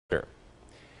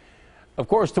Of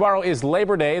course, tomorrow is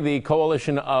Labor Day. The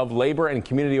coalition of labor and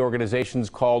community organizations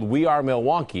called We Are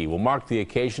Milwaukee will mark the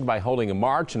occasion by holding a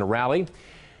march and a rally.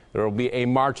 There will be a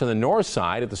march on the north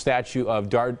side at the statue of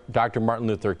Dr. Martin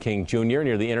Luther King Jr.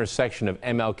 near the intersection of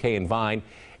MLK and Vine.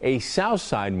 A south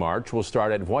side march will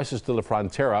start at Voices de la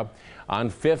Frontera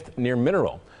on 5th near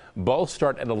Mineral. Both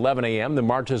start at 11 a.m. The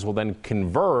marches will then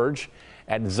converge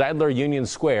at Zeidler Union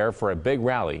Square for a big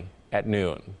rally at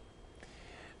noon.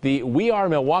 The We Are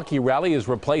Milwaukee rally is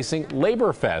replacing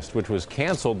Labor Fest, which was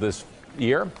canceled this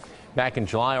year. Back in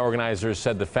July, organizers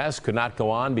said the fest could not go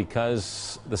on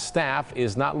because the staff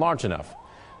is not large enough.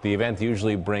 The event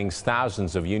usually brings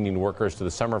thousands of union workers to the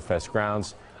Summerfest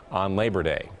grounds on Labor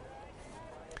Day.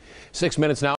 6 minutes now.